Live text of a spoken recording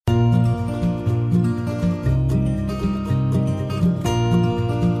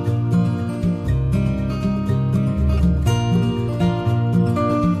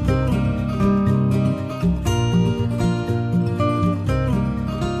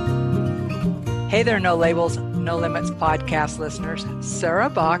Hey there, No Labels, No Limits podcast listeners. Sarah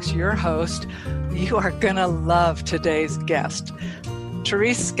Box, your host. You are going to love today's guest.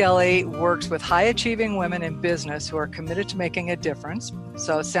 Therese Skelly works with high-achieving women in business who are committed to making a difference.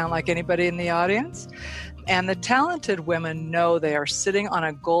 So sound like anybody in the audience? And the talented women know they are sitting on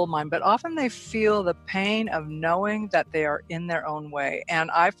a gold mine, but often they feel the pain of knowing that they are in their own way. And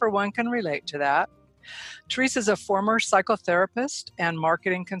I, for one, can relate to that. Therese is a former psychotherapist and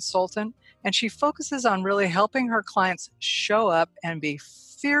marketing consultant, and she focuses on really helping her clients show up and be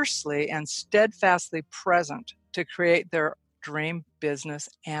fiercely and steadfastly present to create their dream business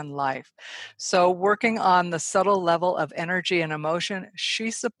and life. So working on the subtle level of energy and emotion,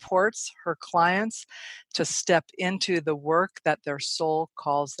 she supports her clients to step into the work that their soul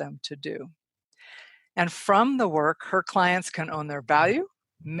calls them to do. And from the work, her clients can own their value,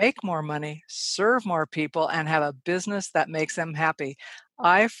 make more money, serve more people, and have a business that makes them happy.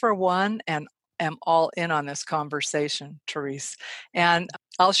 I, for one, am all in on this conversation, Therese. And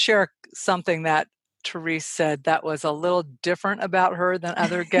I'll share something that Therese said that was a little different about her than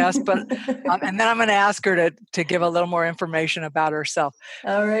other guests, but and then I'm going to ask her to give a little more information about herself.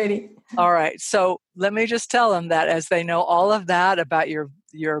 All righty. All right. So let me just tell them that as they know all of that about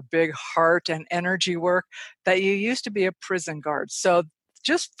your big heart and energy work, that you used to be a prison guard. So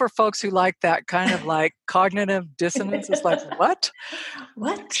just for folks who like that kind of like cognitive dissonance, it's like, what?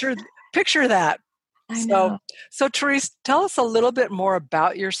 What? Picture that. I know. So Therese, tell us a little bit more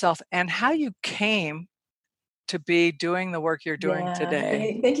about yourself and how you came to be doing the work you're doing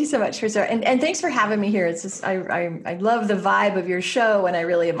today. Thank you so much, Teresa. And thanks for having me here. It's just, I love the vibe of your show, and I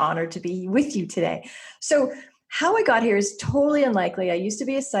really am honored to be with you today. So how I got here is totally unlikely. I used to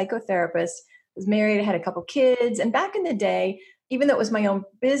be a psychotherapist, was married, I had a couple kids. And back in the day, even though it was my own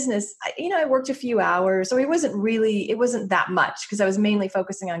business, I worked a few hours. So it wasn't that much because I was mainly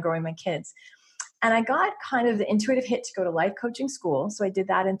focusing on growing my kids. And I got kind of the intuitive hit to go to life coaching school. So I did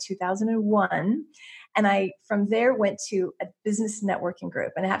that in 2001. And I, from there, went to a business networking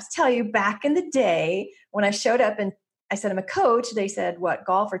group. And I have to tell you, back in the day, when I showed up and I said, I'm a coach, they said, what,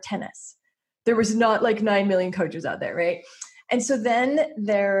 golf or tennis? There was not like 9 million coaches out there, right? And so then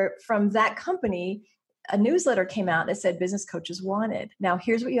from that company, a newsletter came out that said business coaches wanted. Now,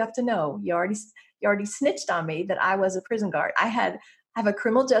 here's what you have to know. You already snitched on me that I was a prison guard. I have a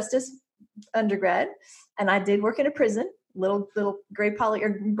criminal justice undergrad, and I did work in a prison, little gray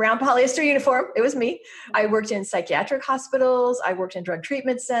brown polyester uniform. It was me. I worked in psychiatric hospitals. I worked in drug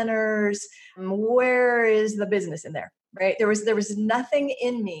treatment centers. Where is the business in there, right? There was nothing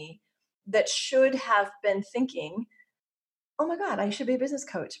in me that should have been thinking, oh my God, I should be a business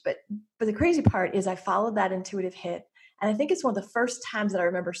coach. But the crazy part is I followed that intuitive hit. And I think it's one of the first times that I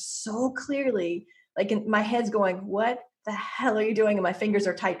remember so clearly, like in my head's going, what the hell are you doing? And my fingers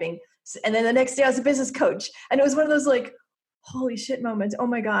are typing. And then the next day I was a business coach. And it was one of those like, holy shit moments. Oh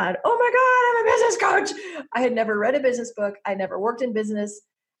my God, I'm a business coach. I had never read a business book. I never worked in business.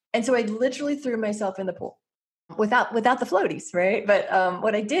 And so I literally threw myself in the pool without the floaties, right? But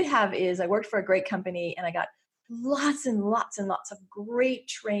what I did have is I worked for a great company, and I got lots and lots and lots of great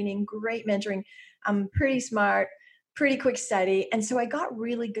training, great mentoring. I'm pretty smart, pretty quick study. And so I got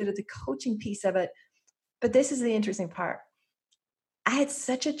really good at the coaching piece of it. But this is the interesting part. I had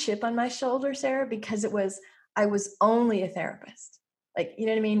such a chip on my shoulder, Sarah, because I was only a therapist. Like, you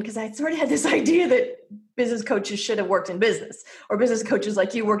know what I mean? Because I sort of had this idea that business coaches should have worked in business, or business coaches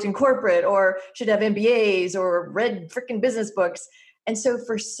like you worked in corporate, or should have MBAs or read freaking business books. And so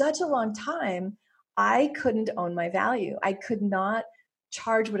for such a long time, I couldn't own my value. I could not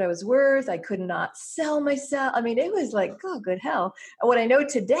charge what I was worth. I could not sell myself. I mean, it was like, oh, good hell. And what I know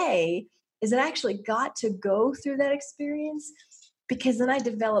today is that I actually got to go through that experience, because then I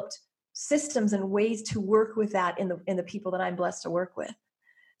developed systems and ways to work with that in the people that I'm blessed to work with.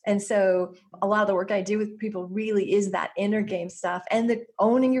 And so a lot of the work I do with people really is that inner game stuff and the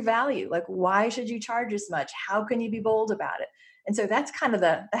owning your value. Like, why should you charge this much? How can you be bold about it? And so that's kind of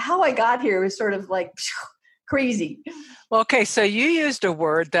the how I got here is sort of like crazy. Well, okay, so you used a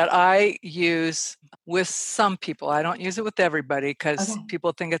word that I use with some people. I don't use it with everybody because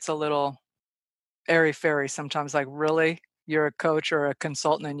people think it's a little airy-fairy sometimes, like, really? You're a coach or a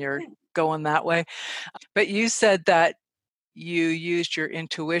consultant and you're going that way? But you said that you used your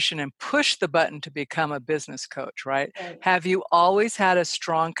intuition and pushed the button to become a business coach, right? Have you always had a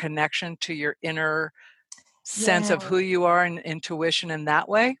strong connection to your inner sense of who you are and intuition in that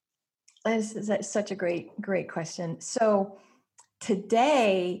way? That's such a great question. So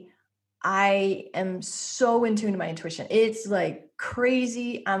today, I am so in tune to my intuition. It's like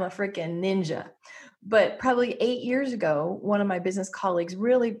crazy. I'm a freaking ninja. But probably 8 years ago, one of my business colleagues,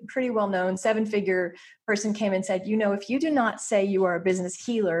 really pretty well known, 7-figure person, came and said, if you do not say you are a business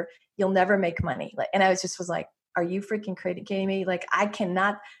healer, you'll never make money. And I was like, are you freaking kidding me? Like, I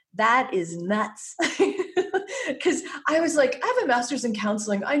cannot, that is nuts. Because I was like, I have a master's in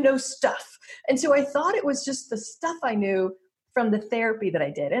counseling. I know stuff. And so I thought it was just the stuff I knew from the therapy that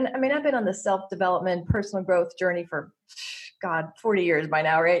I did. And I mean, I've been on the self-development, personal growth journey for, 40 years by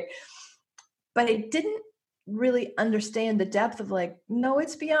now, right? But I didn't really understand the depth of like, no,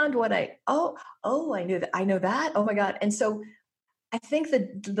 it's beyond what I knew that. I know that. Oh my God. And so I think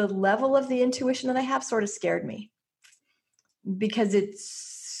that the level of the intuition that I have sort of scared me because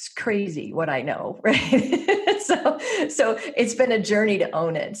it's crazy what I know, right? so it's been a journey to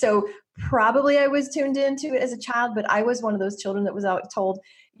own it. So probably I was tuned into it as a child, but I was one of those children that was told,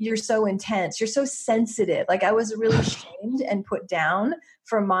 you're so intense, you're so sensitive. Like I was really shamed and put down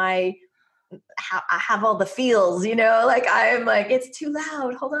for I have all the feels, like I'm like, it's too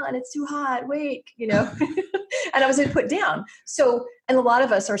loud. Hold on. It's too hot. Wait, and I was put down. So, and a lot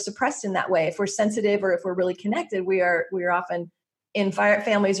of us are suppressed in that way. If we're sensitive or if we're really connected, we are often in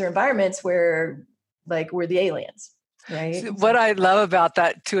families or environments where like we're the aliens. Right. So what I love about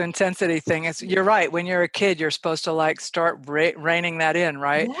that too intensity thing is you're right. When you're a kid, you're supposed to like start reining that in,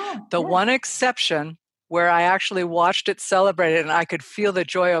 right? Yeah, one exception where I actually watched it celebrated and I could feel the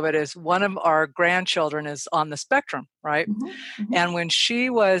joy of it is one of our grandchildren is on the spectrum, right? Mm-hmm, mm-hmm. And when she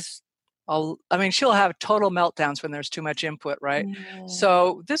was, she'll have total meltdowns when there's too much input, right? Yeah.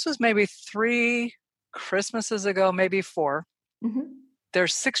 So this was maybe 3 Christmases ago, maybe 4. Mm-hmm.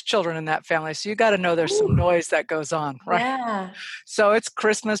 There's 6 children in that family. So you got to know there's some noise that goes on, right? Yeah. So it's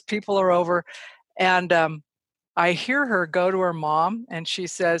Christmas, people are over. And I hear her go to her mom and she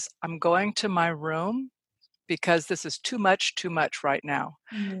says, I'm going to my room because this is too much right now.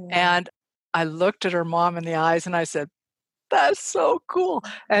 Yeah. And I looked at her mom in the eyes and I said, that's so cool.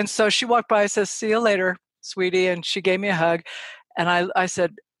 And so she walked by and says, see you later, sweetie. And she gave me a hug. And I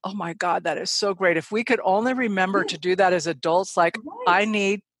said, oh my God, that is so great. If we could only remember to do that as adults, like right.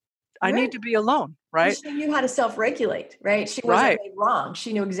 I need to be alone, right? She knew how to self-regulate, right? She wasn't made wrong.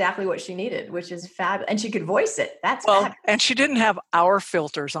 She knew exactly what she needed, which is fabulous. And she could voice it. That's fabulous. And she didn't have our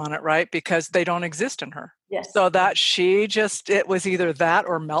filters on it, right? Because they don't exist in her. Yes. So that it was either that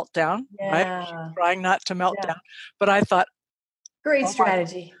or meltdown, right? She was trying not to melt down. But I thought, great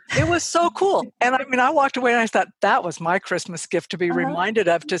strategy. It was so cool. And I walked away and I thought that was my Christmas gift to be reminded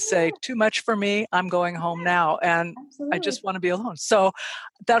of, to say, too much for me. I'm going home now. And I just want to be alone. So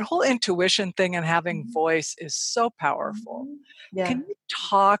that whole intuition thing and having voice is so powerful. Yeah. Can you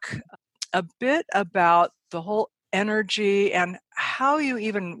talk a bit about the whole energy and how you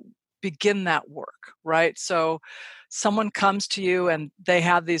even begin that work, right? So someone comes to you and they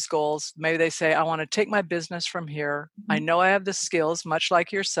have these goals. Maybe they say, I want to take my business from here. I know I have the skills, much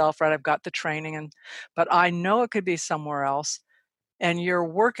like yourself, right? I've got the training, but I know it could be somewhere else. And you're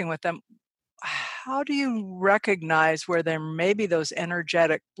working with them. How do you recognize where there may be those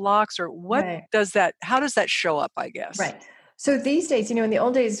energetic blocks, or how does that show up, I guess? Right. So these days, in the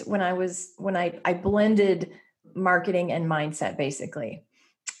old days when I blended marketing and mindset, basically.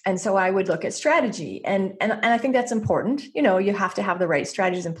 And so I would look at strategy and I think that's important. You have to have the right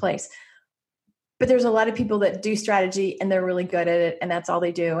strategies in place, but there's a lot of people that do strategy and they're really good at it and that's all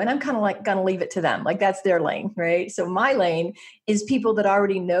they do. And I'm kind of like going to leave it to them. Like that's their lane, right? So my lane is people that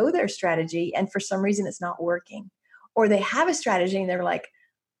already know their strategy and for some reason it's not working, or they have a strategy and they're like,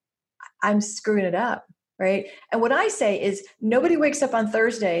 I'm screwing it up. Right. And what I say is nobody wakes up on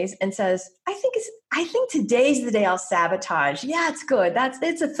Thursdays and says, I think today's the day I'll sabotage. Yeah, it's good.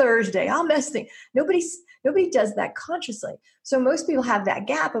 It's a Thursday. I'll mess things. Nobody does that consciously. So most people have that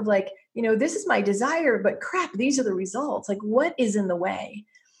gap of like, this is my desire, but crap, these are the results. Like what is in the way?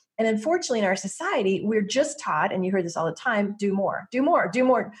 And unfortunately in our society, we're just taught, and you hear this all the time, do more, do more, do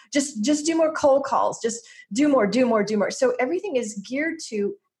more, just do more cold calls, just do more, do more, do more. So everything is geared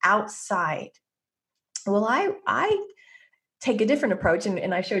to outside. Well, I take a different approach.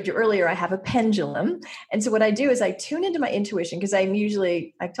 And I showed you earlier, I have a pendulum. And so what I do is I tune into my intuition because I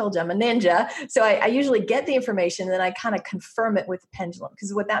told you I'm a ninja. So I usually get the information and then I kind of confirm it with the pendulum.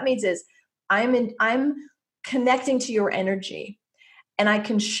 Because what that means is I'm connecting to your energy and I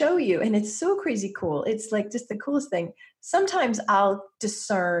can show you. And it's so crazy cool. It's like just the coolest thing. Sometimes I'll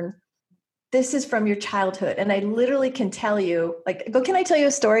discern this is from your childhood. And I literally can tell you, can I tell you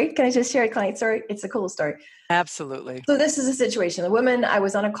a story? Can I just share a client story? It's the coolest story. Absolutely. So this is a situation. The woman, I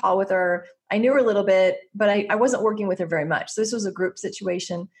was on a call with her. I knew her a little bit, but I wasn't working with her very much. So this was a group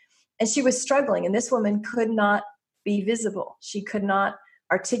situation and she was struggling. And this woman could not be visible. She could not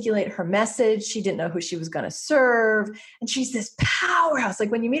articulate her message. She didn't know who she was going to serve. And she's this powerhouse.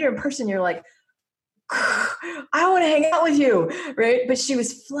 Like when you meet her in person, you're like, I want to hang out with you. Right. But she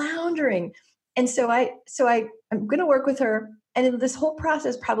was floundering. And so I'm going to work with her. And this whole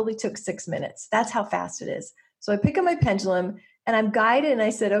process probably took 6 minutes. That's how fast it is. So I pick up my pendulum and I'm guided. And I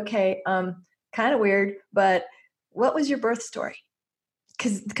said, okay, kind of weird, but what was your birth story?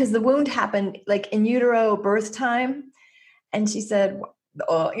 Because the wound happened like in utero birth time. And she said,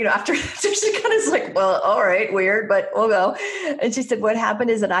 oh, after she kind of was like, well, all right, weird, but we'll go. And she said, what happened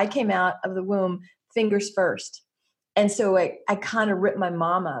is that I came out of the womb fingers first. And so I kind of ripped my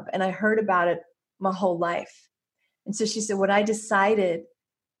mom up and I heard about it my whole life. And so she said, what I decided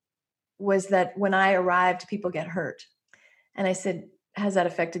was that when I arrived, people get hurt. And I said, has that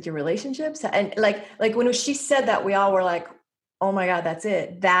affected your relationships? And like when she said that, we all were like, oh my God, that's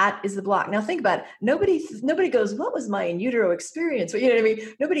it. That is the block. Now think about it. Nobody goes, what was my in utero experience? You know what I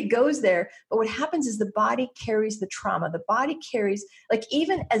mean? Nobody goes there. But what happens is the body carries the trauma. The body carries, like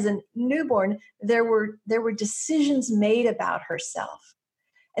even as a newborn, there were decisions made about herself.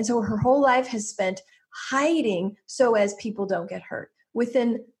 And so her whole life has spent hiding so as people don't get hurt.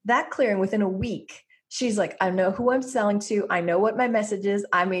 Within that clearing, within a week, she's like, I know who I'm selling to. I know what my message is.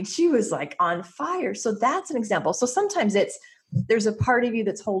 I mean, she was like on fire. So that's an example. So sometimes there's a part of you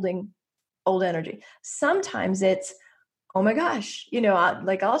that's holding old energy. Sometimes it's, oh my gosh,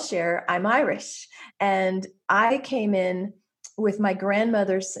 I'll share, I'm Irish. And I came in with my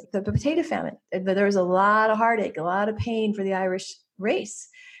grandmother's, the potato famine. There was a lot of heartache, a lot of pain for the Irish race.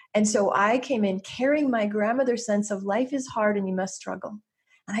 And so I came in carrying my grandmother's sense of life is hard and you must struggle.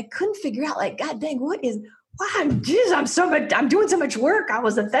 And I couldn't figure out, like, God dang, I'm doing so much work. I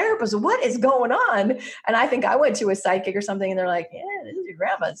was a therapist. What is going on? And I think I went to a psychic or something and they're like, yeah, this is your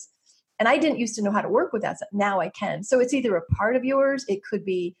grandma's. And I didn't used to know how to work with that stuff. Now I can. So it's either a part of yours. It could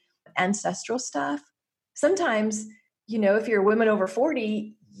be ancestral stuff. Sometimes, if you're a woman over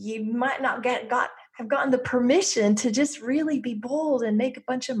 40, you might not have gotten the permission to just really be bold and make a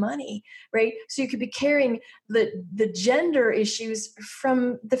bunch of money, right? So you could be carrying the gender issues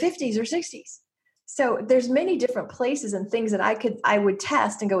from the 50s or 60s. So there's many different places and things that I would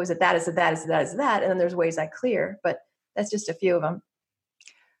test and go, is it that, is it that, is it that, is it that? And then there's ways I clear, but that's just a few of them.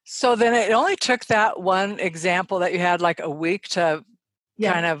 So then it only took that one example that you had like a week to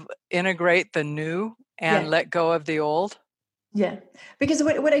kind of integrate the new and let go of the old? Yeah. Because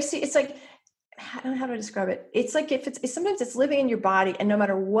what I see, it's like, I don't know how to describe it. It's like sometimes it's living in your body and no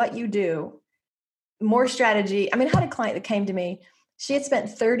matter what you do, more strategy. I mean, I had a client that came to me. She had spent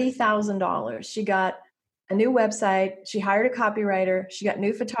 $30,000. She got a new website. She hired a copywriter. She got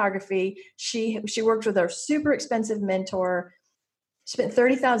new photography. She worked with a super expensive mentor. She spent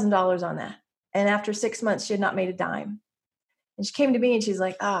 $30,000 on that. And after 6 months, she had not made a dime. And she came to me and she's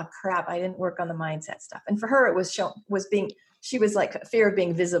like, oh crap, I didn't work on the mindset stuff. And for her, it was she was like fear of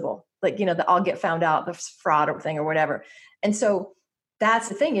being visible, like, that I'll get found out, the fraud or thing or whatever. And so that's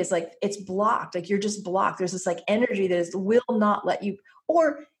the thing is like, it's blocked. Like you're just blocked. There's this like energy that will not let you,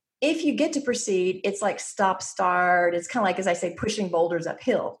 or if you get to proceed, it's like stop, start. It's kind of like, as I say, pushing boulders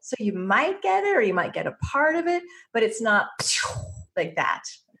uphill. So you might get it, or you might get a part of it, but it's not like that.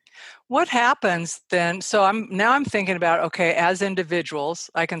 What happens then? So I'm thinking about, okay, as individuals,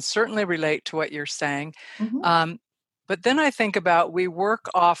 I can certainly relate to what you're saying. Mm-hmm. But then I think about, we work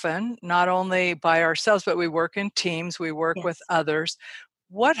often, not only by ourselves, but we work in teams, we work with others.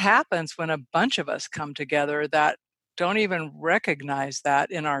 What happens when a bunch of us come together that don't even recognize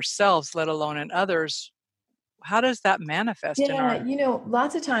that in ourselves, let alone in others? How does that manifest in our...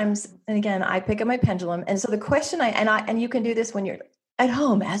 lots of times, and again, I pick up my pendulum. And so the question and you can do this when you're at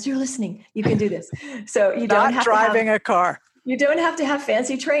home, as you're listening, you can do this. So you don't have driving a car. You don't have to have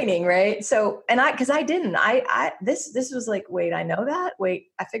fancy training, right? So, because I didn't, this was like, wait, I know that. Wait,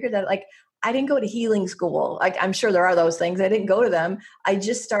 I figured that, like, I didn't go to healing school. Like, I'm sure there are those things. I didn't go to them. I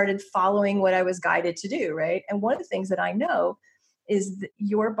just started following what I was guided to do, right? And one of the things that I know is that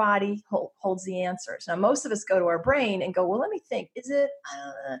your body holds the answers. Now, most of us go to our brain and go, well, let me think. Is it?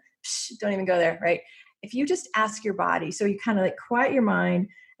 Don't even go there, right? If you just ask your body, so you kind of like quiet your mind,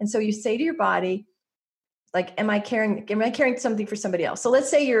 and so you say to your body, like, am I carrying something for somebody else? So let's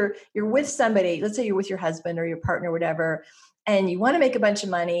say you're with somebody, let's say you're with your husband or your partner, or whatever, and you want to make a bunch of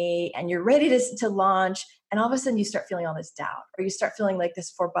money and you're ready to launch. And all of a sudden you start feeling all this doubt, or you start feeling like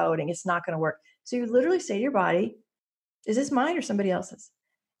this foreboding, it's not going to work. So you literally say to your body, is this mine or somebody else's?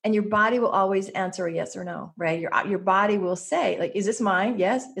 And your body will always answer a yes or no, right? Your body will say, like, is this mine?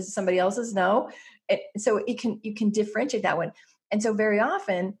 Yes. Is it somebody else's? No. And so you can differentiate that one. And so very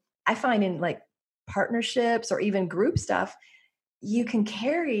often I find in like partnerships or even group stuff, you can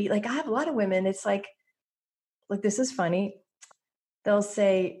carry, like I have a lot of women, it's like, this is funny. They'll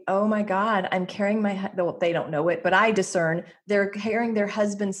say, oh my God, I'm carrying they don't know it, but I discern they're carrying their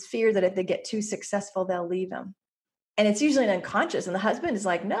husband's fear that if they get too successful, they'll leave him. And it's usually an unconscious. And the husband is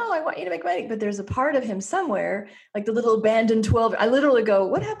like, no, I want you to make money. But there's a part of him somewhere, like the little abandoned 12. I literally go,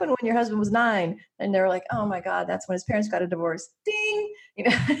 what happened when your husband was 9? And they're like, oh my God, that's when his parents got a divorce. Ding.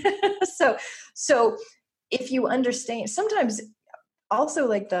 So if you understand, sometimes also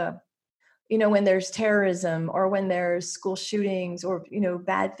like when there's terrorism or when there's school shootings or,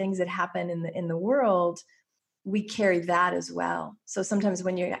 bad things that happen in the world, we carry that as well. So sometimes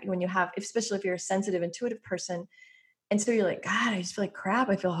when you have, especially if you're a sensitive, intuitive person, and so you're like, God, I just feel like crap.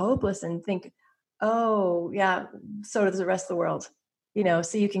 I feel hopeless, and think, oh yeah, so does the rest of the world,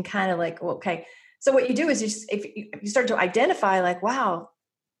 so you can kind of like, well, okay. So what you do is if you start to identify like, wow,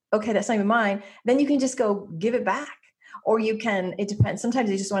 okay, that's not even mine. Then you can just go give it back. Or you can, it depends.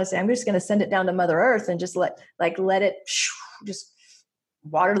 Sometimes you just want to say, I'm just going to send it down to Mother Earth and just let it just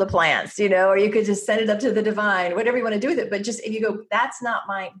water the plants, or you could just send it up to the divine, whatever you want to do with it. But just if you go, that's not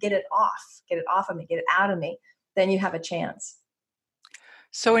mine, get it off of me, get it out of me, then you have a chance.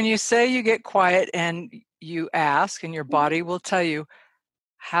 So when you say you get quiet and you ask and your body will tell you,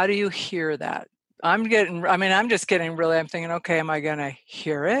 how do you hear that? I'm just getting really, I'm thinking, okay, am I going to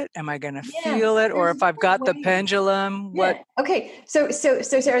hear it? Am I going to feel it? Or if I've got the pendulum, what? Yeah. Okay. So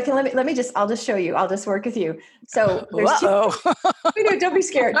Sarah, I'll just show you. I'll just work with you. So there's don't be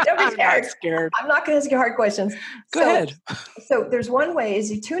scared. Don't be scared. I'm not scared. I'm not going to ask you hard questions. Go ahead. So there's one way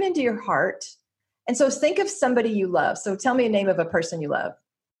is you tune into your heart. And so think of somebody you love. So tell me a name of a person you love.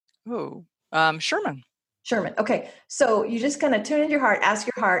 Oh, Sherman. Sherman. Okay. So you just kind of tune into your heart, ask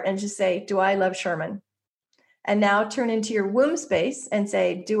your heart, and just say, do I love Sherman? And now turn into your womb space and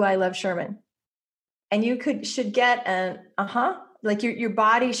say, do I love Sherman? And you should get an like your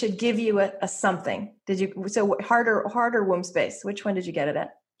body should give you a something. So heart or womb space? Which one did you get it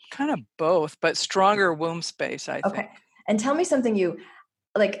at? Kind of both, but stronger womb space, I think. Okay. And tell me something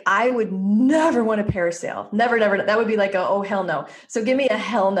I would never want to parasail. Never. That would be like oh hell no. So give me a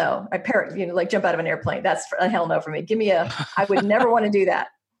hell no. I like jump out of an airplane. That's a hell no for me. Give me I would never want to do that.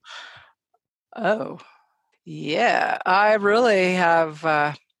 Oh, yeah. I really have,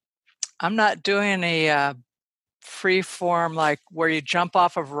 I'm not doing any free form, like where you jump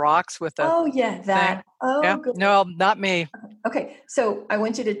off of rocks with a that. thing. Oh, yeah. good. No, not me. Okay. So I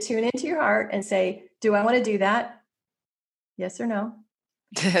want you to tune into your heart and say, do I want to do that? Yes or no?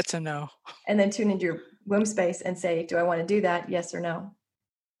 It's a no. And then tune into your womb space and say, do I want to do that? Yes or no?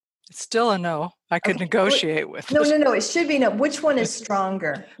 It's still a no. I could negotiate with it. No. It should be no. Which one is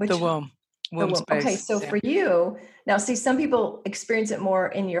stronger? The womb. Womb space. Okay. So for you, now see, some people experience it more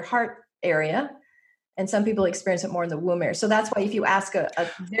in your heart area and some people experience it more in the womb area. So that's why if you ask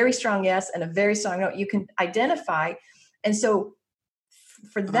a very strong yes and a very strong no, you can identify. And so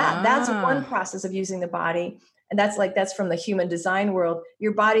for that, that's one process of using the body. And that's from the human design world.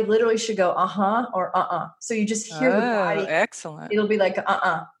 Your body literally should go or So you just hear the body. Excellent. It'll be like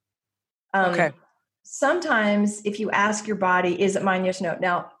okay. Sometimes if you ask your body, is it mine? Yes, no.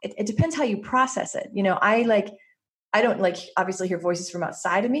 Now it depends how you process it. I don't obviously hear voices from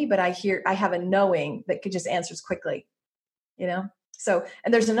outside of me, but I have a knowing that could just answers quickly. So,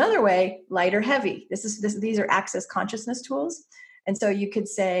 and there's another way, light or heavy. These are access consciousness tools. And so you could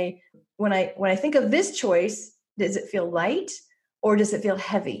say, when I think of this choice, does it feel light or does it feel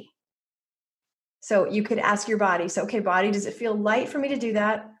heavy? So you could ask your body, so, okay, body, does it feel light for me to do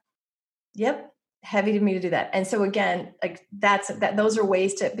that? Yep. Heavy to me to do that. And so again, like those are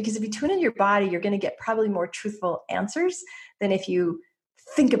ways because if you tune into your body, you're going to get probably more truthful answers than if you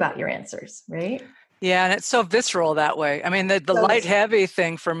think about your answers. Right. Yeah. And it's so visceral that way. I mean, the light heavy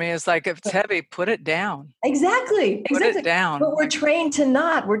thing for me is like, if it's heavy, put it down. Exactly. Put it down. But we're trained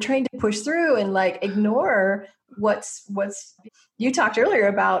to push through and ignore what's you talked earlier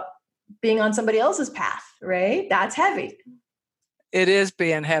about being on somebody else's path, right? That's heavy. It is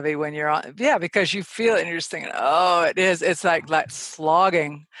being heavy when you're on, because you feel it and you're just thinking, oh, it is. It's like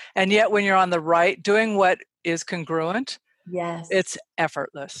slogging. And yet when you're on the right, doing what is congruent, yes, it's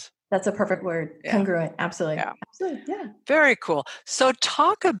effortless. That's a perfect word. Yeah. Congruent. Absolutely. Yeah. Absolutely. Yeah. Very cool. So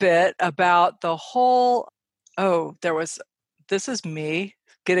talk a bit about the whole, this is me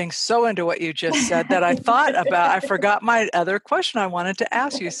getting so into what you just said that I thought about, I forgot my other question I wanted to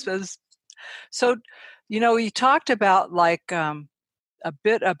ask you. So, you talked about a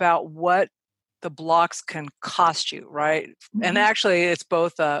bit about what the blocks can cost you, right? Mm-hmm. And actually it's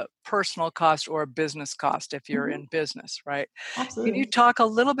both a personal cost or a business cost if you're in business, right? Absolutely. Can you talk a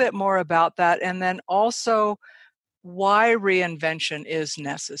little bit more about that? And then also why reinvention is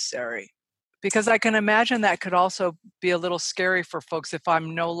necessary. Because I can imagine that could also be a little scary for folks if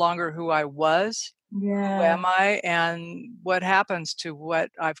I'm no longer who I was. Yeah. Who am I, and what happens to what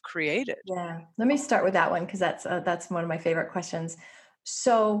I've created? Yeah. Let me start with that one because that's one of my favorite questions.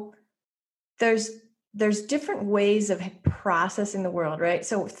 So there's different ways of processing the world, right?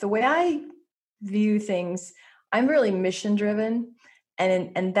 So the way I view things, I'm really mission driven,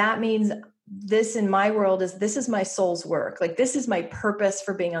 and that means this in my world is this is my soul's work. Like this is my purpose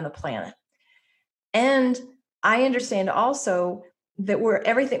for being on the planet. And I understand also that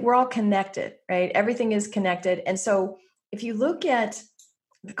we're all connected, right? Everything is connected. And so if you look at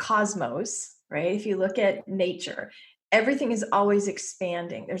the cosmos, right? If you look at nature, everything is always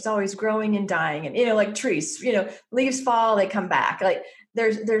expanding. There's always growing and dying. And, like trees, leaves fall, they come back. Like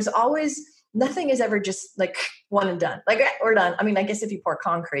there's always, nothing is ever just like one and done. Like we're done. I mean, I guess if you pour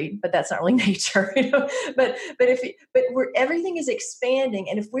concrete, but that's not really nature, but everything is expanding.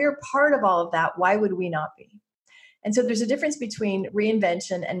 And if we're part of all of that, why would we not be? And so there's a difference between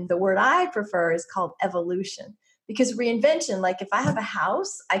reinvention and the word I prefer is called evolution. Because reinvention, like if I have a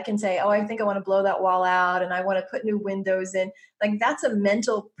house, I can say, oh, I think I want to blow that wall out and I want to put new windows in. Like that's a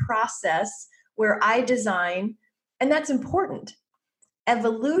mental process where I design, and that's important.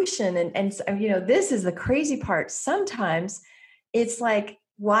 Evolution, and this is the crazy part. Sometimes it's like,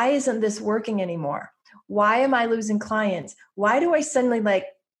 why isn't this working anymore? Why am I losing clients? Why do I suddenly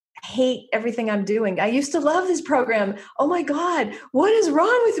hate everything I'm doing? I used to love this program. Oh my God, what is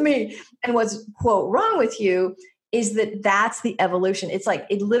wrong with me? And what's, quote, wrong with you is that's the evolution. It's like,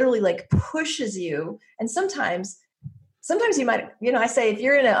 it literally pushes you. And sometimes you might, I say, if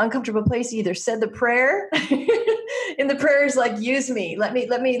you're in an uncomfortable place, you either said the prayer and the prayer is use me, let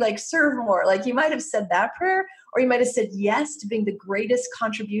me serve more. Like you might have said that prayer, or you might have said yes to being the greatest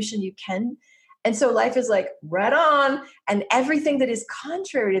contribution you can. And so life is right on. And everything that is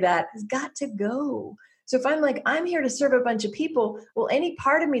contrary to that has got to go. So if I'm here to serve a bunch of people, well, any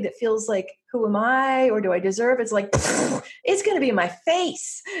part of me that feels who am I, or do I deserve? It's it's going to be in my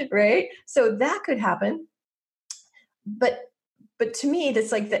face, right? So that could happen. But to me, that's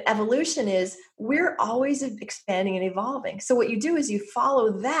the evolution is we're always expanding and evolving. So what you do is you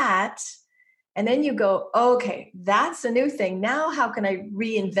follow that, and then you go, okay, that's a new thing. Now, how can I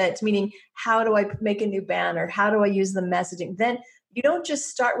reinvent? Meaning, how do I make a new banner? How do I use the messaging? Then you don't just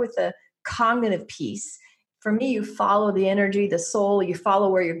start with the cognitive piece. For me, you follow the energy, the soul, you follow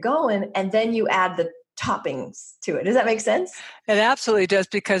where you're going, and then you add the toppings to it. Does that make sense? It absolutely does,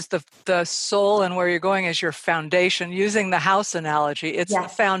 because the soul and where you're going is your foundation. Using the house analogy, it's the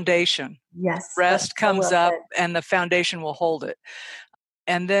foundation. Yes. Rest comes up and the foundation will hold it.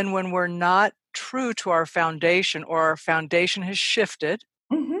 And then when we're not true to our foundation, or our foundation has shifted,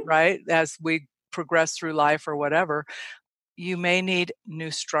 right, as we progress through life or whatever, you may need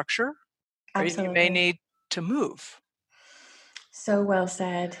new structure. Absolutely. Or you may need to move. So well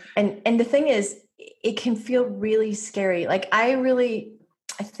said. And the thing is, it can feel really scary. I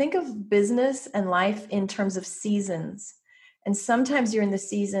think of business and life in terms of seasons. And sometimes you're in the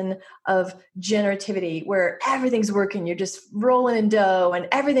season of generativity where everything's working. You're just rolling in dough and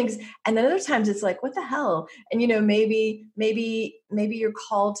and then other times it's what the hell? And, maybe you're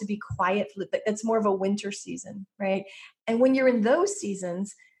called to be quiet. That's more of a winter season, right? And when you're in those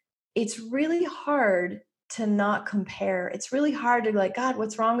seasons, it's really hard to not compare. It's really hard to God,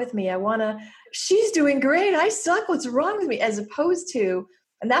 what's wrong with me? She's doing great. I suck. What's wrong with me? As opposed to,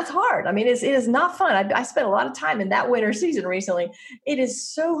 and that's hard. I mean, it is not fun. I spent a lot of time in that winter season recently. It is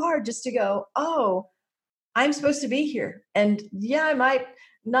so hard just to go, oh, I'm supposed to be here. And yeah, I might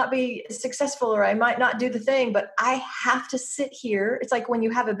not be successful, or I might not do the thing, but I have to sit here. It's like when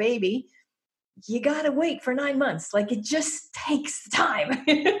you have a baby, you got to wait for 9 months. It just takes time.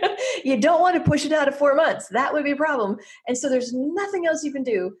 You don't want to push it out of 4 months. That would be a problem. And so there's nothing else you can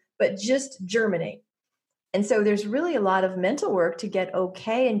do but just germinate. And so there's really a lot of mental work to get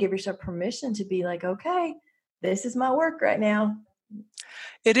okay and give yourself permission to be okay, this is my work right now.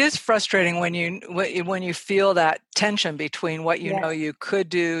 It is frustrating when you feel that tension between what you know you could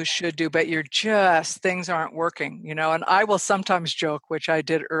do, should do, but things aren't working, and I will sometimes joke, which I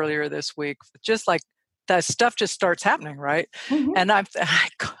did earlier this week, just that stuff just starts happening, right? Mm-hmm. And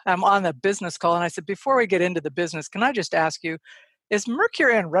I'm on the business call, and I said, before we get into the business, can I just ask you, is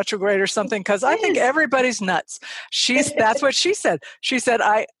Mercury in retrograde or something? Because I think everybody's nuts. That's what she said. She said,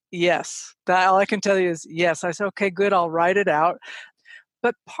 yes. All I can tell you is yes. I said, okay, good. I'll write it out.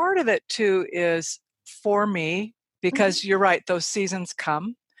 But part of it too is for me, because you're right, those seasons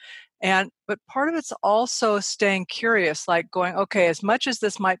come. But part of it's also staying curious, like going, okay, as much as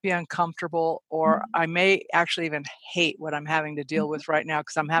this might be uncomfortable, or I may actually even hate what I'm having to deal with right now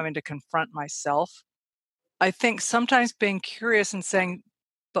because I'm having to confront myself. I think sometimes being curious and saying,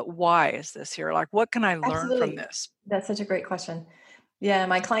 but why is this here? Like, what can I learn from Absolutely. this? That's such a great question. Yeah,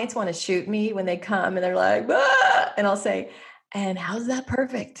 my clients want to shoot me when they come and they're like, "Ah!" And I'll say, and how's that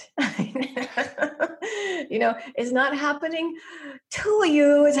perfect? It's not happening to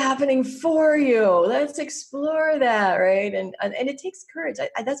you, it's happening for you. Let's explore that, right? And it takes courage.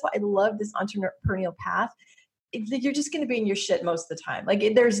 That's why I love this entrepreneurial path. You're just going to be in your shit most of the time.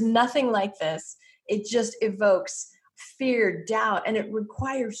 There's nothing like this. It just evokes fear, doubt, and it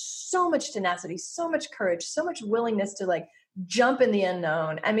requires so much tenacity, so much courage, so much willingness to jump in the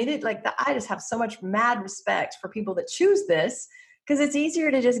unknown. I mean, I just have so much mad respect for people that choose this, because it's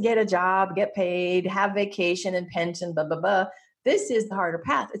easier to just get a job, get paid, have vacation and pension, blah, blah, blah. This is the harder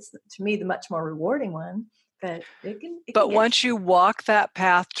path. It's, to me, the much more rewarding one, but it can But get once you walk that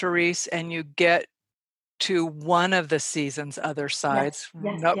path, Therese, and you get to one of the season's other sides,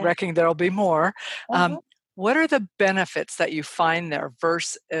 yes, not yes. reckoning there'll be more, Uh-huh. what are the benefits that you find there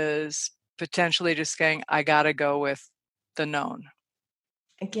versus potentially just saying, I got to go with the known?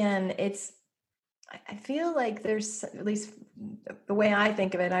 Again, I feel like there's, at least the way I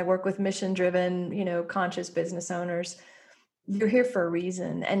think of it, I work with mission driven, conscious business owners. You're here for a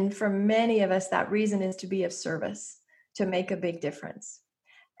reason. And for many of us, that reason is to be of service, to make a big difference.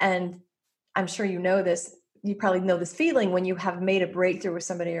 And I'm sure you know this. You probably know this feeling when you have made a breakthrough with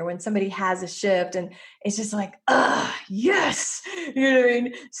somebody, or when somebody has a shift and it's just like, yes. You know what I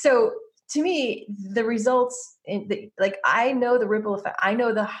mean? So to me, the results, I know the ripple effect. I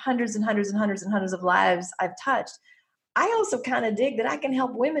know the hundreds and hundreds and hundreds and hundreds of lives I've touched. I also kind of dig that I can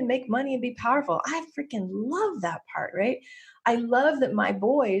help women make money and be powerful. I freaking love that part, right? I love that my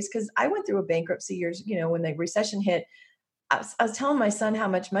boys, because I went through a bankruptcy years, when the recession hit. I was telling my son how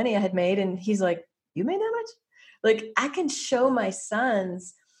much money I had made, and he's like, "You made that much?" Like, I can show my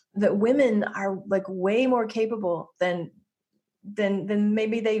sons that women are way more capable than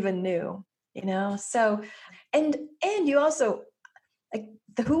maybe they even knew. So, and you also,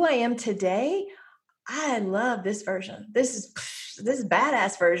 who I am today. I love this version. This is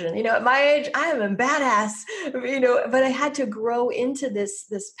badass version. At my age, I am a badass. But I had to grow into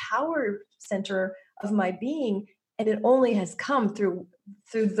this power center of my being, and it only has come through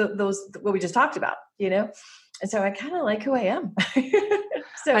those what we just talked about. And so I kind of like who I am.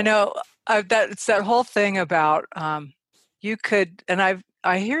 So I know it's that whole thing about you could, and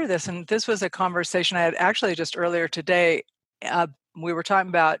I hear this, and this was a conversation I had actually just earlier today. We were talking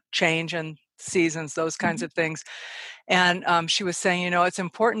about change and seasons, those kinds of things. And she was saying, it's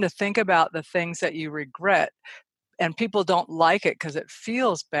important to think about the things that you regret. And people don't like it because it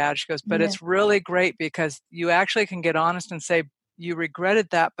feels bad. She goes, but yeah, it's really great because you actually can get honest and say, you regretted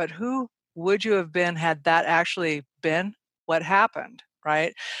that, but who would you have been had that actually been what happened?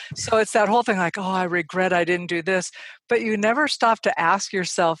 Right. So it's that whole thing like, oh, I regret I didn't do this. But you never stop to ask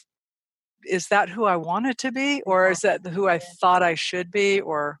yourself, is that who I wanted to be, or is that who I thought I should be,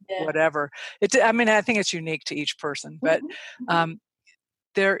 or yeah. whatever? I mean, I think it's unique to each person, but Mhm.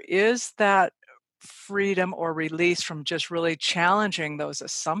 there is that freedom or release from just really challenging those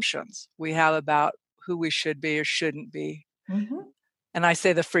assumptions we have about who we should be or shouldn't be. Mhm. And I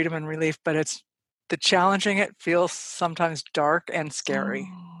say the freedom and relief, but it's the challenging it feels sometimes dark and scary.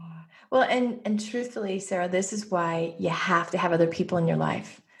 Oh. Well, and truthfully, Sarah, this is why you have to have other people in your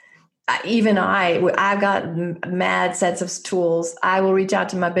life. I've got mad sets of tools. I will reach out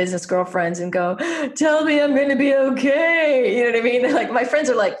to my business girlfriends and go, tell me I'm going to be okay. You know what I mean? Like, my friends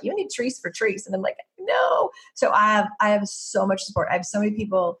are like, you need trees for trees. And I'm like, no. So I have so much support. I have so many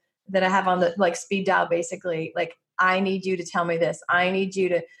people that I have on the speed dial, basically. Like, I need you to tell me this. I need you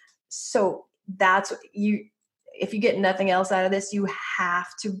to. So that's you. If you get nothing else out of this, you have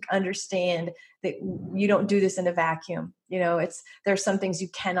to understand that you don't do this in a vacuum. There's some things you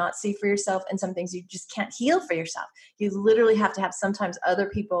cannot see for yourself, and some things you just can't heal for yourself. You literally have to have sometimes other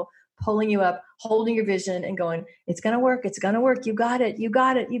people pulling you up, holding your vision and going, it's going to work. It's going to work. You got it. You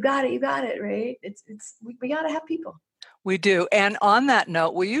got it. You got it. You got it. Right. We got to have people. We do. And on that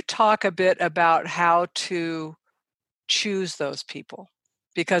note, will you talk a bit about how to choose those people?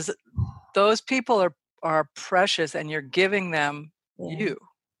 Because those people are precious and you're giving them Yeah. you,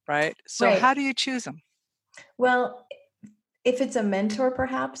 right? So Right. how do you choose them? Well, if it's a mentor,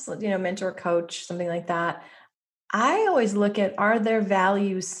 perhaps, mentor, coach, something like that, I always look at, are their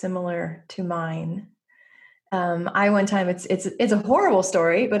values similar to mine? I one time it's a horrible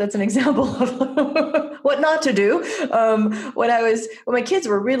story, but it's an example of what not to do. When my kids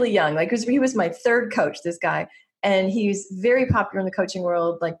were really young, like he was my third coach, this guy, and he's very popular in the coaching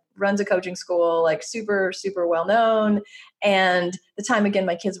world, like runs a coaching school, like super, super well known. And the time again,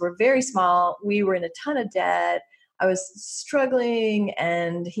 my kids were very small. We were in a ton of debt. I was struggling,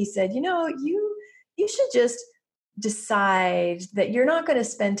 and he said, you should just decide that you're not going to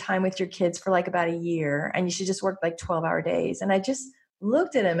spend time with your kids for like about a year, and you should just work like 12-hour days. And I just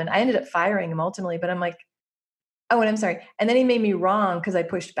looked at him, and I ended up firing him ultimately, but I'm like, oh, and I'm sorry. And then he made me wrong because I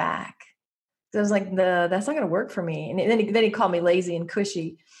pushed back. So I was like, that's not going to work for me. And then he called me lazy and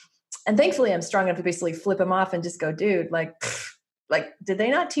cushy. And thankfully I'm strong enough to basically flip him off and just go, dude, like, did they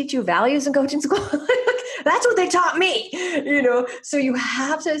not teach you values in coaching school? That's what they taught me, So you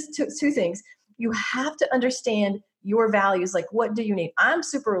have to, two things. You have to understand your values. Like, what do you need? I'm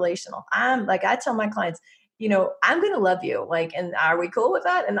super relational. I tell my clients, I'm going to love you. Like, and are we cool with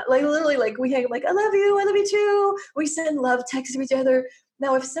that? And like, literally, like we hang, like, I love you too. We send love texts to each other.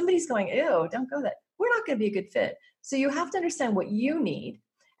 Now, if somebody's going, ew, don't go that, we're not going to be a good fit. So you have to understand what you need.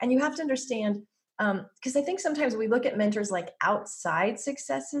 And you have to understand, because I think sometimes we look at mentors like outside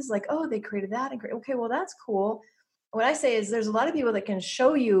successes, like, oh, they created that. And okay, well, that's cool. What I say is there's a lot of people that can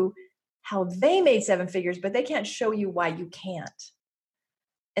show you how they made 7 figures, but they can't show you why you can't.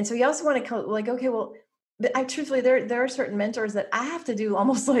 And so you also want to like, okay, well, truthfully, there are certain mentors that I have to do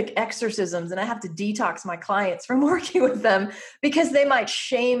almost like exorcisms, and I have to detox my clients from working with them because they might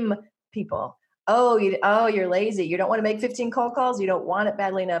shame people. Oh, you're lazy. You don't want to make 15 cold calls. You don't want it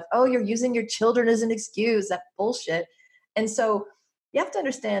badly enough. Oh, you're using your children as an excuse. That bullshit. And so you have to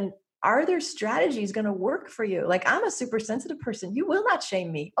understand, are there strategies going to work for you? Like, I'm a super sensitive person. You will not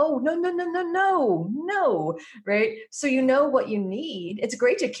shame me. Oh, no. Right. So you know what you need. It's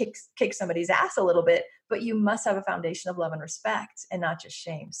great to kick somebody's ass a little bit, but you must have a foundation of love and respect and not just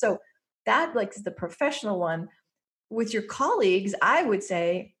shame. So that, like, is the professional one. With your colleagues, I would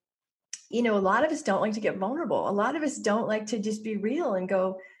say, a lot of us don't like to get vulnerable. A lot of us don't like to just be real and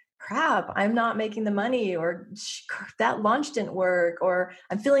go, crap, I'm not making the money, or that launch didn't work, or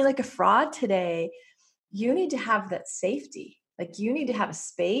I'm feeling like a fraud today. You need to have that safety. Like, you need to have a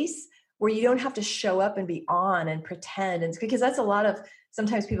space where you don't have to show up and be on and pretend. And because that's a lot of,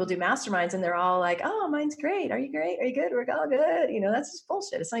 sometimes people do masterminds and they're all like, oh, mine's great. Are you great? Are you good? We're all good. That's just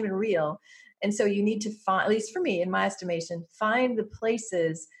bullshit. It's not even real. And so you need to find, at least for me, in my estimation, find the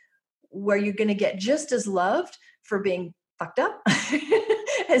places where you're going to get just as loved for being fucked up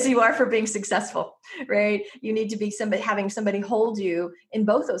as you are for being successful, right? You need to be having somebody hold you in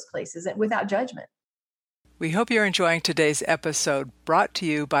both those places and without judgment. We hope you're enjoying today's episode, brought to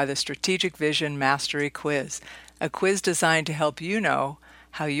you by the Strategic Vision Mastery Quiz, a quiz designed to help you know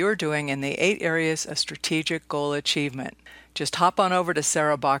how you're doing in the 8 areas of strategic goal achievement. Just hop on over to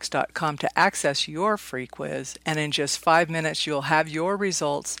sarahbox.com to access your free quiz, and in just 5 minutes you'll have your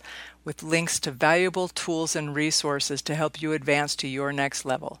results with links to valuable tools and resources to help you advance to your next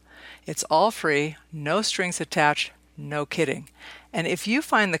level. It's all free, no strings attached, no kidding. And if you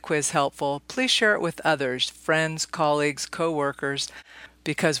find the quiz helpful, please share it with others, friends, colleagues, co-workers,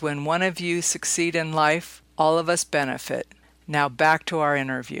 because when one of you succeed in life, all of us benefit. Now back to our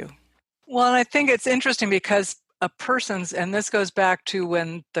interview. Well, and I think it's interesting because a person's, and this goes back to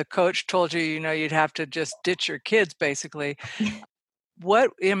when the coach told you, you'd have to just ditch your kids, basically.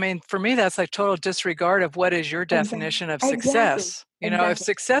 For me, that's like total disregard of what is your definition of success. Exactly. If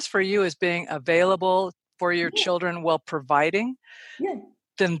success for you is being available for your children while providing,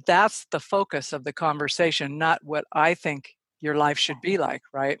 then that's the focus of the conversation, not what I think your life should be like,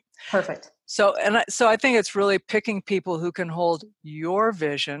 right? Perfect. So I think it's really picking people who can hold your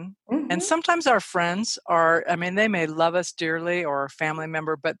vision. Mm-hmm. And sometimes our friends they may love us dearly, or a family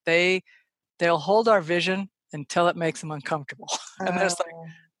member, but they'll hold our vision until it makes them uncomfortable. And then it's like,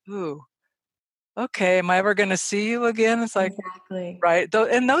 ooh, okay, am I ever going to see you again? It's like, exactly. Right.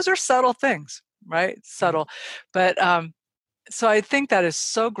 And those are subtle things, right? Subtle. But so I think that is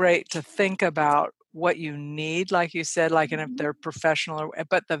so great to think about what you need, like you said, like, and if they're professional,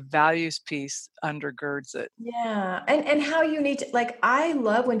 but the values piece undergirds it. Yeah. And how you need to, like, I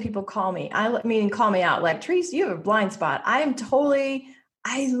love when people call me, call me out, like, Therese, you have a blind spot. I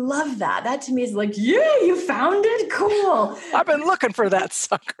love that. That to me is like, yeah, you found it. Cool. I've been looking for that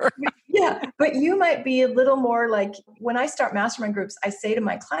sucker. Yeah. But you might be a little more like, when I start mastermind groups, I say to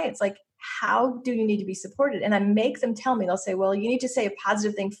my clients, like, how do you need to be supported? And I make them tell me, they'll say, well, you need to say a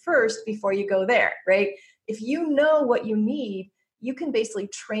positive thing first before you go there, right? If you know what you need, you can basically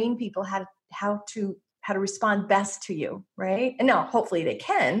train people how to how to respond best to you, right? And now hopefully they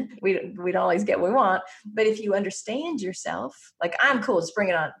can. We don't always get what we want, but if you understand yourself, like I'm cool, just bring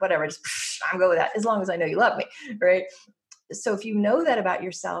it on, whatever, just I'm good with that as long as I know you love me, right? So if you know that about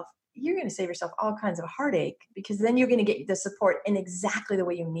yourself, you're going to save yourself all kinds of heartache, because then you're going to get the support in exactly the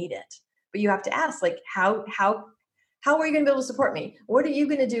way you need it. But you have to ask, like, how are you going to be able to support me? What are you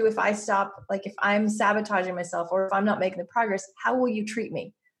going to do if I stop, like if I'm sabotaging myself or if I'm not making the progress, how will you treat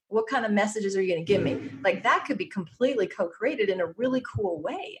me? What kind of messages are you going to give me? Like that could be completely co-created in a really cool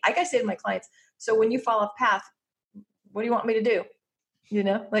way. Like I say to my clients, so when you fall off path, what do you want me to do? You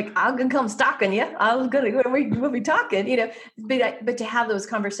know, like I'm going to come stalking you. We'll be talking, you know, but to have those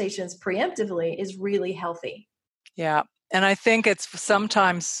conversations preemptively is really healthy. Yeah. And I think it's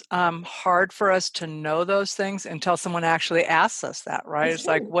sometimes hard for us to know those things until someone actually asks us that, right? It's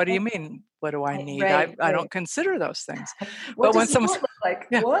like, what do you mean? What do I need? Right. I don't consider those things. What But does when support someone's look like?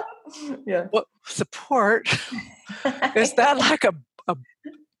 yeah, What? Yeah. what support? Is that like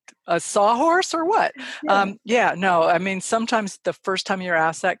a sawhorse or what? No. I mean, sometimes the first time you're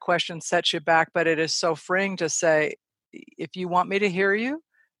asked that question sets you back, but it is so freeing to say, if you want me to hear you,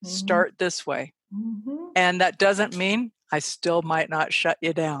 start this way. Mm-hmm. And that doesn't mean I still might not shut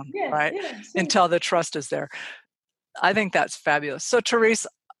you down, right? Until the trust is there. I think that's fabulous. So Therese,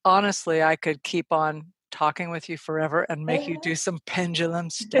 honestly, I could keep on talking with you forever and make you do some pendulum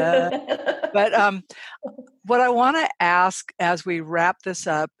stuff. But what I want to ask as we wrap this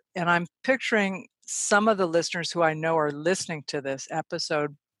up, and I'm picturing some of the listeners who I know are listening to this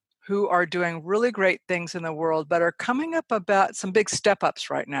episode who are doing really great things in the world, but are coming up about some big step ups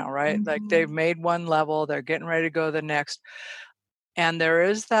right now, right? Mm-hmm. Like they've made one level, they're getting ready to go to the next. And there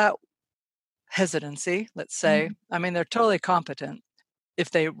is that hesitancy, let's say. Mm-hmm. I mean, they're totally competent if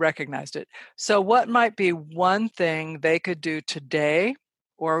they recognized it. So what might be one thing they could do today,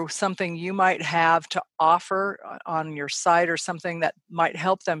 or something you might have to offer on your site, or something that might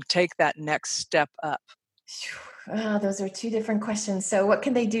help them take that next step up? Oh, those are two different questions. So what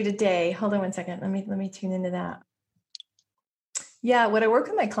can they do today? Hold on one second. Let me tune into that. Yeah, what I work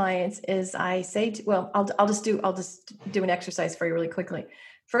with my clients is I say, I'll just do an exercise for you really quickly.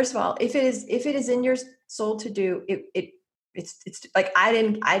 First of all, if it is in your soul to do it's like I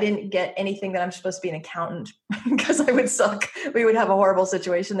didn't get anything that I'm supposed to be an accountant because I would suck. We would have a horrible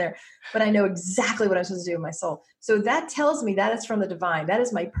situation there. But I know exactly what I'm supposed to do in my soul. So that tells me that is from the divine. That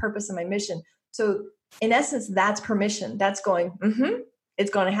is my purpose and my mission. So in essence, that's permission. That's going, it's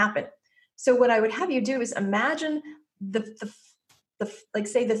going to happen. So what I would have you do is imagine the like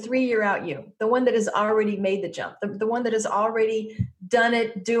say the 3-year out you, the one that has already made the jump, the one that has already done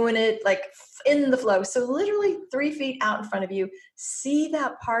it, doing it, like in the flow. So literally 3 feet out in front of you, see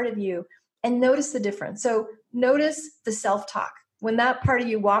that part of you and notice the difference. So notice the self-talk. When that part of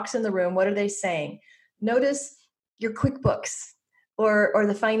you walks in the room, what are they saying? Notice your QuickBooks or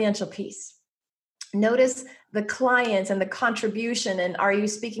the financial piece. Notice the clients and the contribution, and are you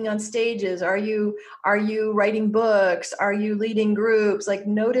speaking on stages? Are you writing books? Are you leading groups? Like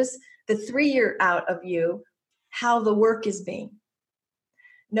notice the 3-year out of you, how the work is being.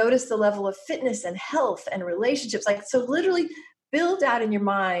 Notice the level of fitness and health and relationships. Like, so literally build out in your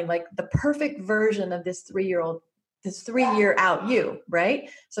mind, like the perfect version of this 3-year out you, right?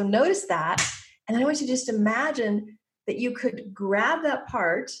 So notice that. And then I want you to just imagine that you could grab that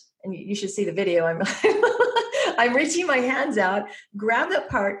part, and you should see the video. I'm reaching my hands out, grab that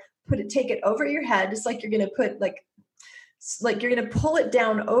part, take it over your head, just like you're going to put like you're going to pull it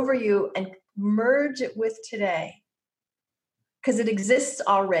down over you and merge it with today. Because it exists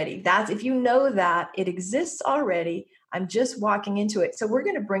already. That's, if you know that it exists already, I'm just walking into it. So we're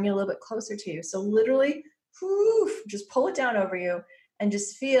going to bring it a little bit closer to you. So literally, just pull it down over you and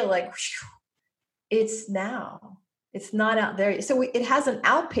just feel like it's now. It's not out there. So it hasn't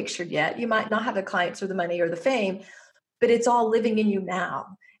out pictured yet. You might not have the clients or the money or the fame, but it's all living in you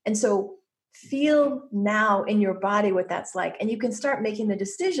now. And so feel now in your body what that's like. And you can start making the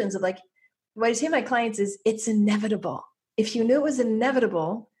decisions of like, what I say to my clients is it's inevitable. If you knew it was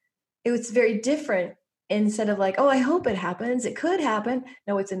inevitable, it was very different. Instead of like, oh, I hope it happens. It could happen.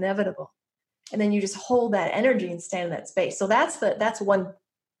 No, it's inevitable. And then you just hold that energy and stand in that space. So that's one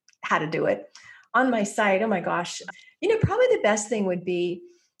how to do it. On my site, oh my gosh, probably the best thing would be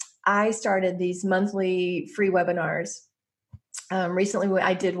I started these monthly free webinars. Recently,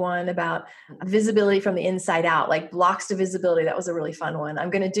 I did one about visibility from the inside out, like blocks to visibility. That was a really fun one. I'm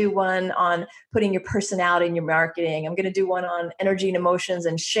going to do one on putting your personality in your marketing. I'm going to do one on energy and emotions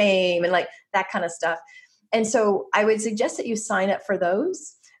and shame and like that kind of stuff. And so I would suggest that you sign up for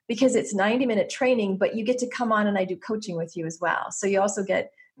those because it's 90-minute training, but you get to come on and I do coaching with you as well. So you also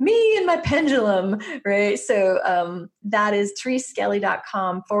get me and my pendulum, right? So that is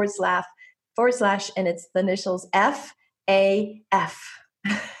ThereseSkelly.com// and it's the initials FAF.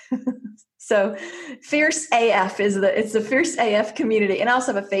 So Fierce AF it's the Fierce AF community. And I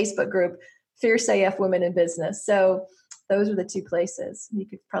also have a Facebook group, Fierce AF Women in Business. So those are the two places. You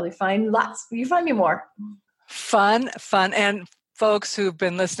could probably find lots. You find me more. Fun. And folks who've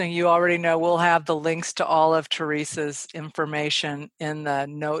been listening, you already know we'll have the links to all of Therese's information in the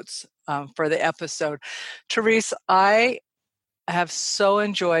notes for the episode. Therese, I have so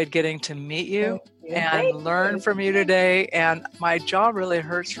enjoyed getting to meet you and learn from you today. And my jaw really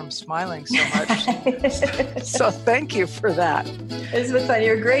hurts from smiling so much. So thank you for that. It's been fun.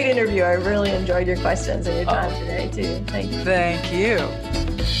 You're a great interviewer. I really enjoyed your questions and your time today too. Thank you. Thank you.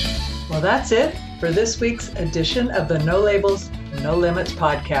 Well, that's it for this week's edition of the No Labels, No Limits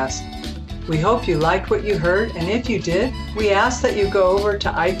podcast. We hope you liked what you heard, and if you did, we ask that you go over to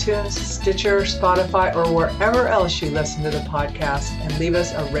iTunes, Stitcher, Spotify, or wherever else you listen to the podcast and leave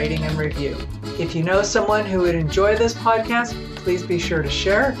us a rating and review. If you know someone who would enjoy this podcast, please be sure to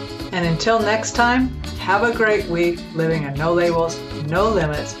share. And until next time, have a great week living a no labels, no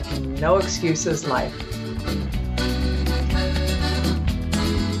limits, and no excuses life.